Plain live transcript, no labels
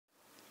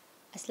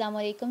Assalamu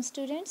alaikum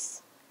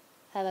students.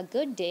 Have a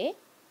good day.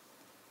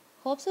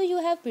 Hope so you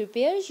have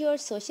prepared your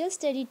social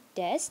study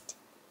test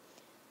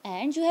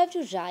and you have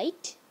to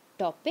write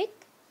topic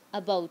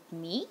about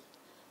me,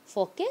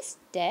 focus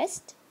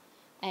test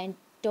and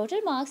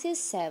total marks is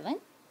 7.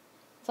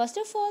 First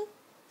of all,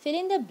 fill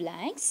in the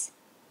blanks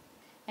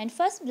and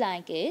first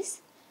blank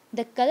is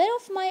the color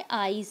of my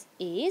eyes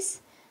is,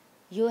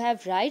 you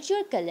have write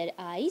your color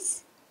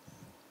eyes.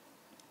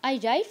 I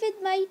write with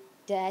my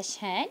dash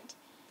hand.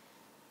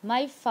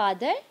 My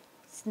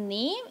father's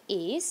name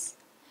is,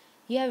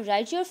 you have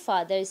write your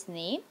father's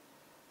name.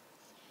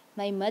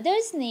 My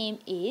mother's name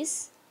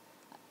is,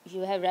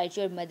 you have write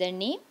your mother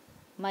name.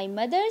 My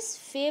mother's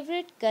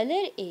favorite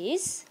color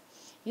is,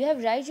 you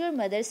have write your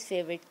mother's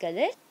favorite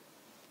color.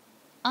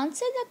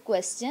 Answer the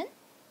question.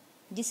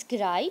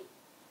 Describe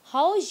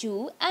how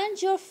you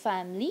and your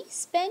family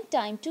spend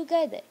time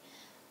together.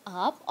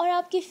 आप और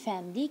आपकी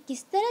family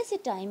किस तरह से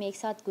time एक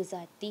साथ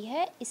गुजारती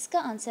है, इसका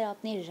आंसर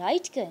आपने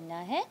राइट करना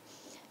है.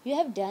 You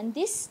have done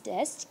this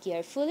test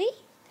carefully.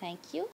 Thank you.